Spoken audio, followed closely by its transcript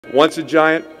Once a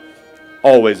giant,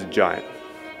 always a giant.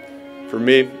 For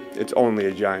me, it's only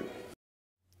a giant.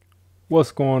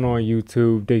 What's going on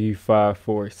YouTube?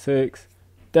 Diggy546.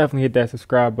 Definitely hit that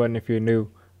subscribe button if you're new.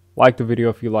 Like the video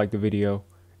if you like the video.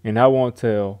 And I won't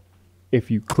tell if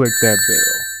you click that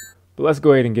bell. But let's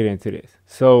go ahead and get into this.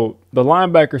 So the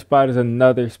linebacker spot is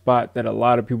another spot that a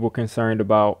lot of people are concerned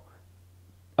about.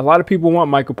 A lot of people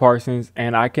want Micah Parsons,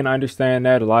 and I can understand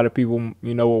that. A lot of people,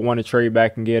 will want to trade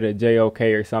back and get a JOK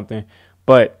or something.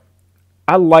 But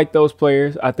I like those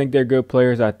players. I think they're good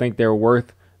players. I think they're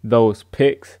worth those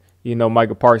picks.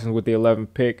 Micah Parsons with the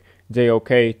 11th pick,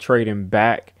 JOK trading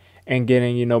back and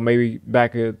getting, maybe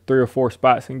back 3 or 4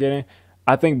 spots and getting.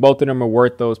 I think both of them are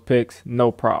worth those picks,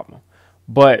 no problem.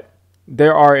 But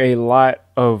there are a lot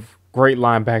of great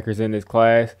linebackers in this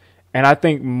class. And I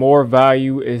think more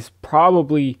value is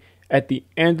probably at the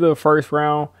end of the first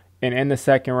round and in the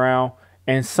second round,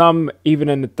 and some even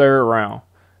in the third round.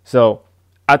 So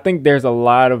I think there's a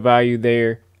lot of value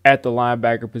there at the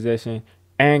linebacker position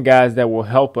and guys that will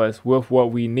help us with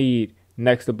what we need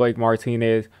next to Blake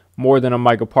Martinez, more than a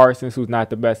Micah Parsons, who's not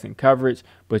the best in coverage,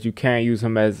 but you can use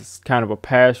him as kind of a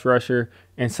pass rusher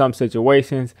in some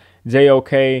situations.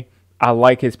 JOK, I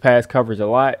like his pass coverage a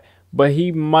lot, but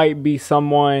he might be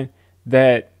someone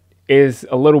that is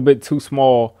a little bit too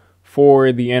small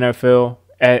for the NFL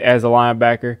as a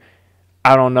linebacker.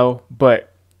 I don't know,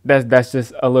 but that's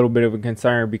just a little bit of a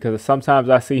concern because sometimes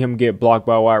I see him get blocked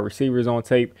by wide receivers on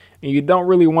tape, and you don't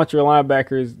really want your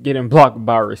linebackers getting blocked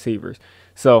by receivers.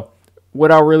 So would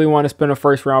I really want to spend a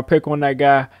first-round pick on that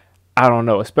guy? I don't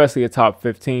know, especially a top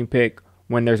 15 pick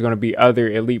when there's going to be other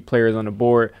elite players on the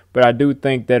board. But I do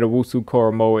think that Owusu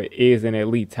Koromoah is an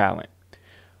elite talent.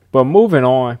 But moving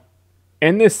on,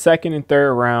 in this second and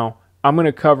third round, I'm going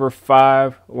to cover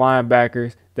 5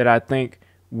 linebackers that I think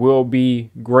will be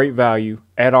great value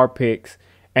at our picks.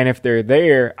 And if they're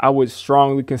there, I would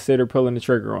strongly consider pulling the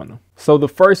trigger on them. So the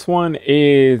first one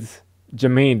is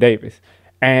Jamin Davis.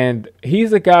 And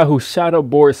he's a guy who shot up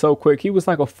boards so quick. He was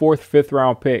like a 4th, 5th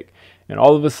round pick. And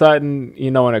all of a sudden,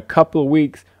 in a couple of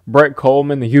weeks, Brett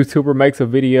Coleman, the YouTuber, makes a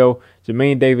video.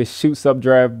 Jamin Davis shoots up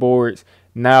draft boards.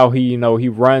 Now he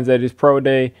runs at his pro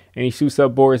day and he shoots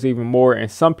up boards even more.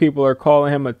 And some people are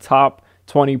calling him a top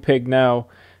 20 pick now.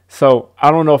 So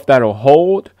I don't know if that'll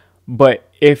hold, but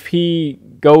if he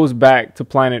goes back to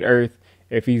planet Earth,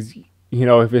 if he's,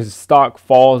 if his stock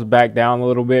falls back down a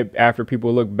little bit after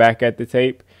people look back at the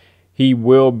tape, he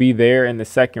will be there in the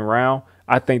second round.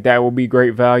 I think that will be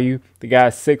great value. The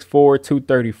guy's 6'4",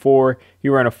 234. He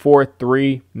ran a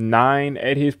 4.39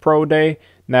 at his pro day.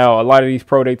 Now, a lot of these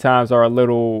pro day times are a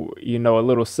little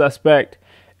suspect,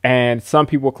 and some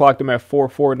people clocked him at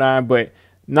 4.49, but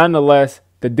nonetheless,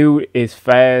 the dude is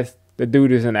fast. The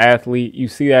dude is an athlete. You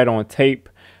see that on tape.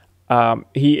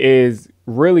 He is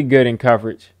really good in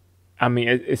coverage. I mean,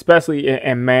 especially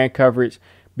in man coverage,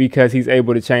 because he's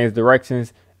able to change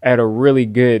directions at a really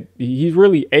good. He's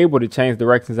really able to change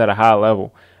directions at a high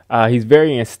level. He's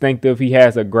very instinctive. He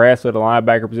has a grasp of the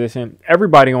linebacker position.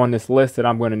 Everybody on this list that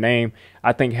I'm going to name,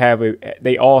 I think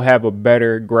they all have a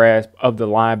better grasp of the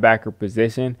linebacker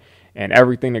position and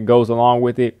everything that goes along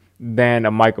with it than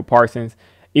a Micah Parsons.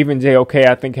 Even JOK,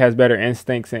 I think, has better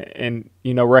instincts and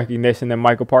recognition than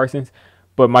Micah Parsons,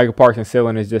 but Micah Parsons'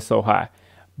 ceiling is just so high.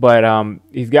 But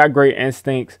he's got great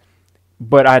instincts,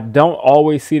 but I don't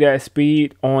always see that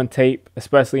speed on tape,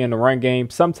 especially in the run game.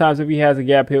 Sometimes if he has a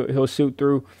gap, he'll shoot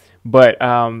through. But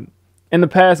in the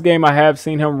past game, I have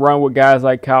seen him run with guys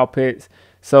like Kyle Pitts.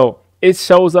 So it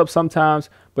shows up sometimes,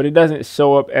 but it doesn't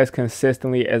show up as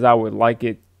consistently as I would like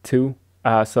it to.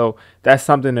 So that's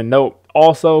something to note.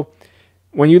 Also,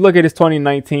 when you look at his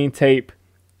 2019 tape,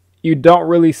 you don't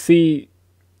really see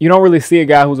a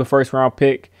guy who's a first-round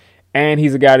pick, and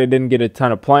he's a guy that didn't get a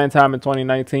ton of playing time in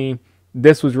 2019.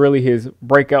 This was really his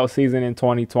breakout season in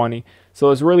 2020. So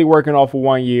it's really working off of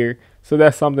 1 year. So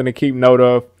that's something to keep note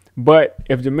of. But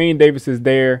if Jamin Davis is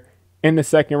there in the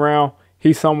second round,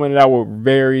 he's someone that I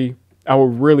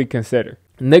would really consider.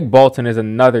 Nick Bolton is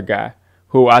another guy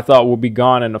who I thought would be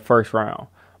gone in the first round.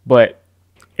 But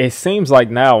it seems like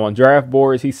now on draft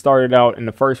boards, he started out in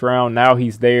the first round. Now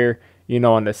he's there, in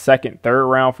the second, third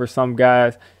round for some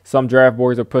guys. Some draft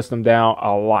boards have pushed him down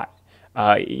a lot.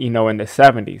 In the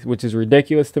 70s, which is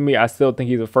ridiculous to me. I still think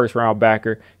he's a first-round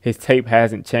backer. His tape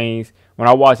hasn't changed. When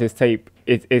I watch his tape,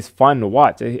 it's fun to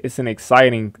watch. It's an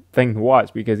exciting thing to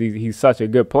watch because he's such a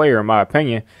good player, in my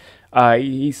opinion.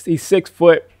 He's 6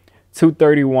 foot,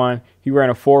 231. He ran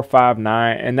a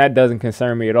 4.59, and that doesn't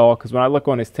concern me at all because when I look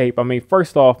on his tape, I mean,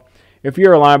 first off, if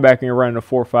you're a linebacker and you're running a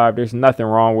 4.5, there's nothing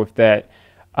wrong with that.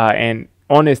 And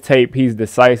on his tape, he's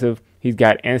decisive. He's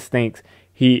got instincts.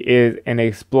 He is an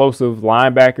explosive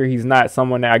linebacker. He's not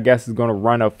someone that I guess is going to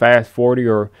run a fast 40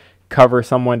 or cover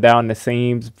someone down the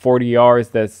seams 40 yards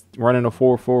that's running a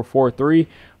 4.443.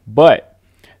 But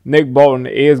Nick Bolton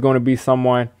is going to be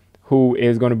someone who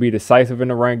is going to be decisive in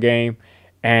the run game.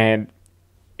 And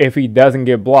if he doesn't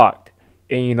get blocked,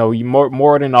 and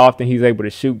more than often he's able to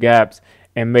shoot gaps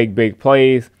and make big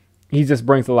plays. He just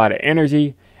brings a lot of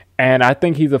energy. And I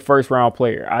think he's a first-round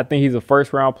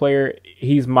player.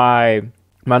 He's my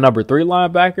number 3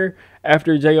 linebacker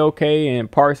after JOK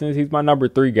and Parsons. He's my number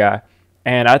 3 guy.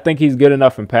 And I think he's good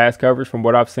enough in pass coverage from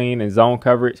what I've seen in zone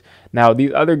coverage. Now,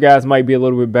 these other guys might be a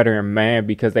little bit better in man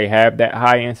because they have that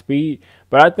high-end speed.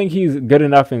 But I think he's good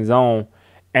enough in zone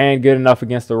and good enough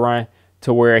against the run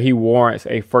to where he warrants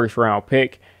a first-round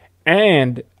pick.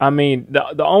 And, I mean,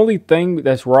 the only thing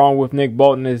that's wrong with Nick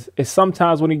Bolton is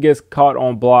sometimes when he gets caught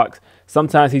on blocks,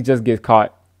 sometimes he just gets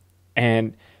caught.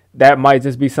 And that might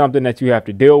just be something that you have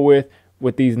to deal with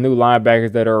these new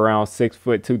linebackers that are around 6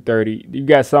 foot 230. You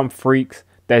got some freaks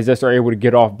that just are able to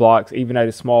get off blocks even at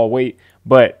a small weight.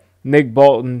 But Nick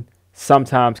Bolton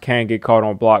sometimes can get caught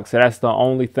on blocks. So that's the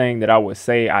only thing that I would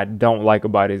say I don't like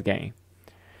about his game.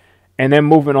 And then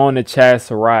moving on to Chazz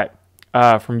Surratt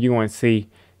from UNC.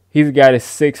 He's a guy that's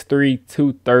 6'3",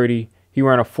 230. He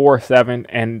ran a 4.7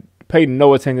 and paid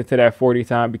no attention to that 40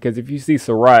 time because if you see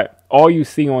Surratt, all you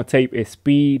see on tape is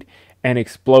speed and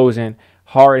explosion,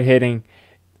 hard hitting.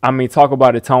 I mean, talk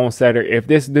about a tone setter. If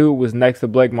this dude was next to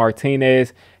Blake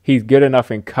Martinez, he's good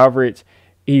enough in coverage.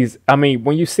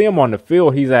 When you see him on the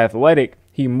field, he's athletic.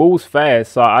 He moves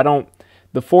fast. So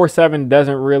the 4.7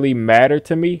 doesn't really matter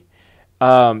to me.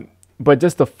 But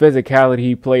just the physicality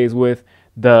he plays with,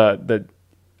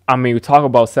 we talk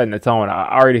about setting the tone.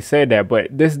 I already said that,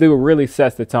 but this dude really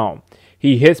sets the tone.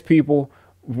 He hits people,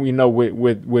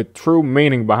 with true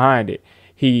meaning behind it.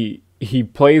 He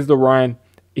plays the run.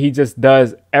 He just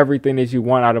does everything that you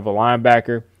want out of a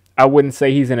linebacker. I wouldn't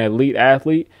say he's an elite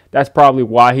athlete. That's probably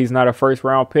why he's not a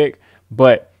first-round pick.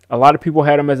 But a lot of people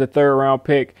had him as a third-round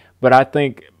pick. But I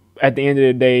think at the end of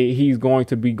the day, he's going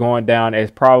to be going down as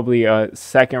probably a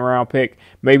second-round pick,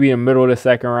 maybe in the middle of the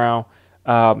second round.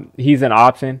 He's an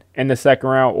option in the second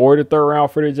round or the third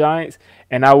round for the Giants,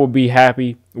 and I would be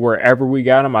happy wherever we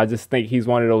got him. I just think he's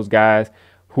one of those guys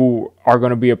who are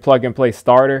going to be a plug-and-play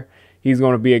starter. He's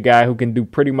going to be a guy who can do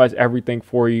pretty much everything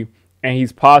for you, and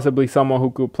he's possibly someone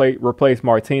who could replace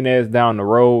Martinez down the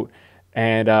road,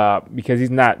 and because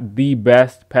he's not the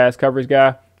best pass coverage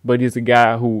guy, but he's a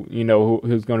guy who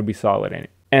who's going to be solid in it.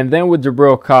 And then with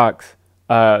Jabril Cox,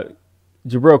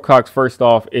 first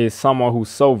off, is someone who's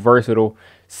so versatile.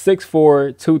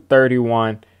 6'4",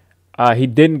 231. He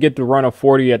didn't get to run a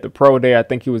 40 at the pro day. I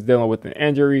think he was dealing with an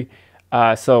injury.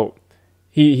 So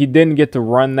he didn't get to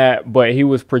run that, but he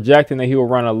was projecting that he will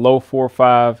run a low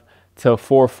 4.5 to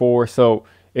 4.4. So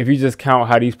if you just count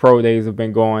how these pro days have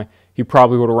been going, he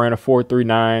probably would have ran a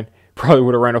 4.39, probably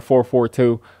would have ran a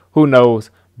 4.42. Who knows?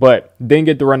 But didn't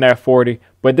get to run that 40.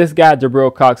 But this guy,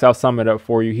 Jabril Cox, I'll sum it up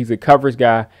for you. He's a coverage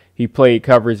guy. He played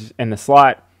coverage in the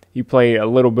slot. He played a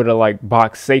little bit of like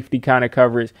box safety kind of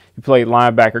coverage. He played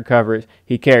linebacker coverage.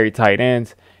 He carried tight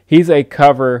ends. He's a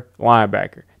cover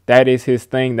linebacker. That is his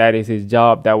thing. That is his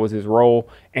job. That was his role.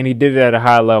 And he did it at a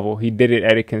high level. He did it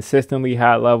at a consistently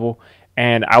high level.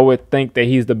 And I would think that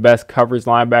he's the best coverage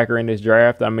linebacker in this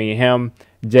draft. I mean, him,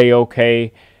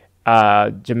 JOK,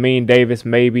 Jamin Davis,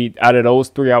 maybe. Out of those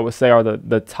three, I would say are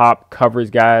the top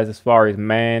coverage guys as far as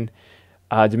man.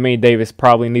 Jamin Davis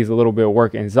probably needs a little bit of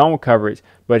work in zone coverage.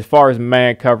 But as far as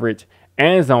man coverage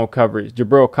and zone coverage,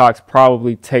 Jabril Cox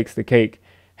probably takes the cake,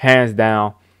 hands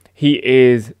down. He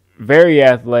is very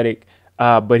athletic,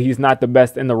 but he's not the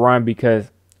best in the run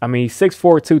because, he's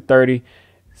 6'4", 230.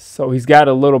 So he's got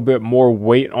a little bit more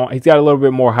weight on. He's got a little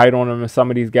bit more height on him than some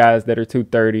of these guys that are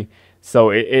 230. So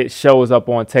it shows up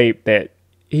on tape that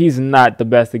he's not the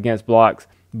best against blocks.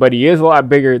 But he is a lot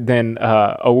bigger than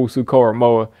Owusu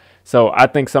Koromoah. So I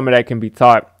think some of that can be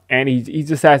taught. And he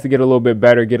just has to get a little bit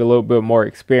better, get a little bit more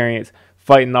experience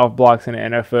fighting off blocks in the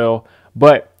NFL.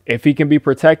 But if he can be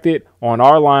protected on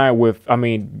our line with,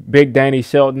 Big Danny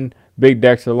Shelton, Big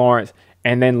Dexter Lawrence,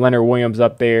 and then Leonard Williams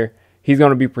up there, he's going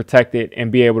to be protected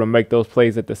and be able to make those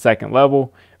plays at the second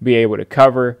level, be able to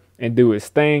cover and do his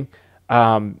thing.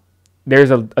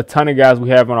 There's a ton of guys we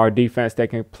have on our defense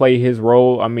that can play his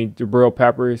role. Jabril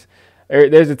Peppers.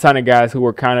 There's a ton of guys who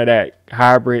are kind of that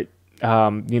hybrid,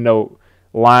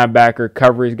 linebacker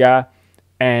coverage guy.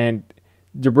 And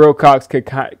Jabril Cox could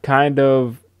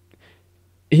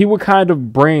he would kind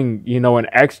of bring, an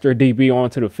extra DB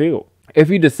onto the field. if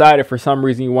you decided for some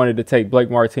reason you wanted to take Blake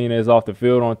Martinez off the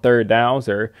field on third downs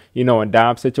or, you know, in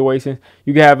dime situations,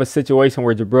 you can have a situation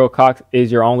where Jabril Cox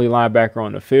is your only linebacker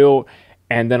on the field.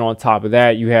 And then on top of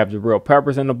that, you have Jabril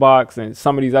Peppers in the box and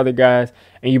some of these other guys.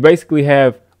 And you basically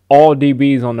have all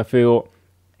DBs on the field.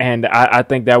 And I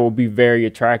think that will be very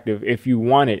attractive if you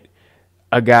wanted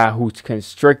a guy who can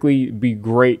strictly be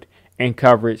great in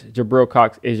coverage. Jabril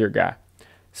Cox is your guy.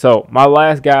 So my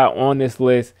last guy on this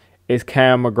list is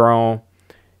Cam McGrone.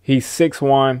 He's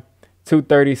 6'1",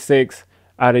 236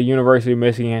 out of University of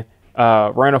Michigan.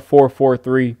 Ran a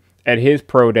 4.43 at his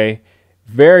pro day.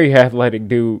 Very athletic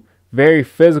dude, very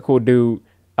physical dude.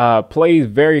 Plays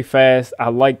very fast. I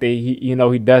like that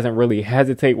he doesn't really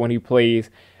hesitate when he plays.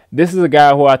 This is a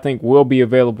guy who I think will be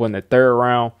available in the third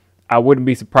round. I wouldn't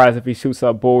be surprised if he shoots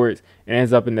up boards and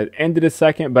ends up in the end of the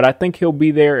second, but I think he'll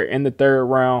be there in the third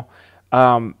round.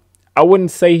 I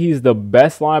wouldn't say he's the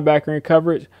best linebacker in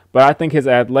coverage, but I think his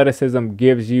athleticism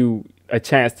gives you a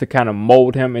chance to kind of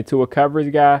mold him into a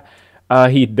coverage guy.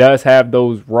 He does have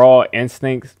those raw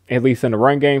instincts, at least in the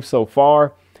run game so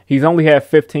far. He's only had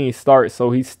 15 starts,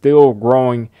 so he's still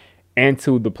growing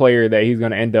into the player that he's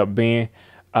going to end up being.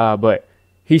 But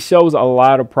he shows a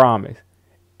lot of promise.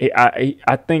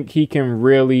 I think he can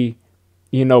really,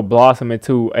 blossom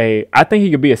into I think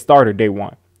he could be a starter day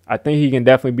one. I think he can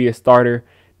definitely be a starter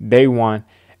day one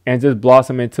and just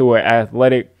blossom into an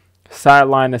athletic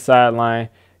sideline to sideline,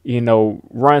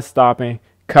 run stopping,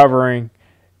 covering.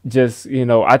 Just,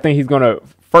 I think he's going to,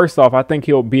 first off, I think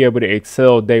he'll be able to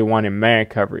excel day one in man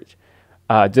coverage.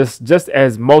 Just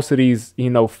as most of these,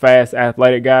 fast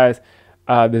athletic guys,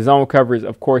 the zone coverage,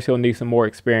 of course, he'll need some more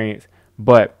experience.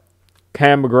 But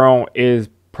Cam McGrone is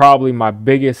probably my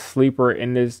biggest sleeper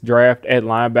in this draft at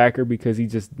linebacker because he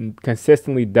just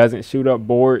consistently doesn't shoot up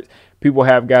boards. People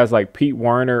have guys like Pete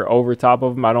Werner over top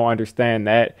of him. I don't understand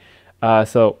that.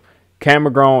 So Cam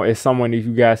McGrone is someone that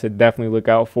you guys should definitely look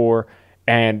out for.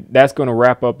 And that's going to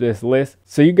wrap up this list.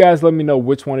 So you guys let me know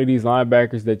which one of these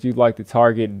linebackers that you'd like to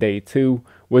target day two.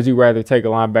 Would you rather take a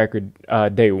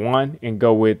linebacker day one and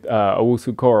go with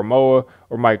Owusu Koromoah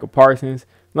or Micah Parsons?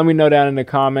 Let me know down in the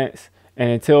comments. And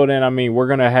until then, we're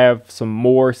going to have some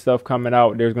more stuff coming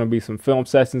out. There's going to be some film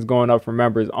sessions going up for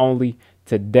members only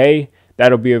today.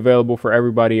 That'll be available for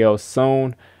everybody else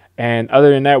soon. And other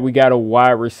than that, we got a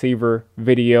wide receiver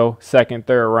video, second,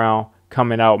 third round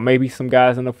coming out. Maybe some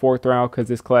guys in the fourth round because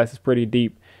this class is pretty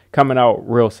deep, coming out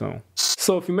real soon.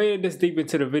 So if you made it this deep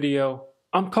into the video,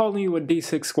 I'm calling you a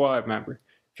D6 squad member.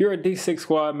 If you're a D6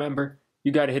 squad member,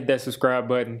 you got to hit that subscribe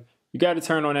button. You got to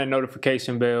turn on that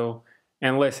notification bell.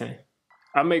 And listen,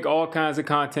 I make all kinds of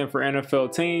content for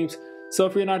NFL teams. So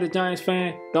if you're not a Giants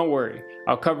fan, don't worry.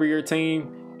 I'll cover your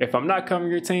team. If I'm not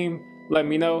covering your team, let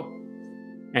me know.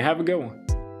 And have a good one.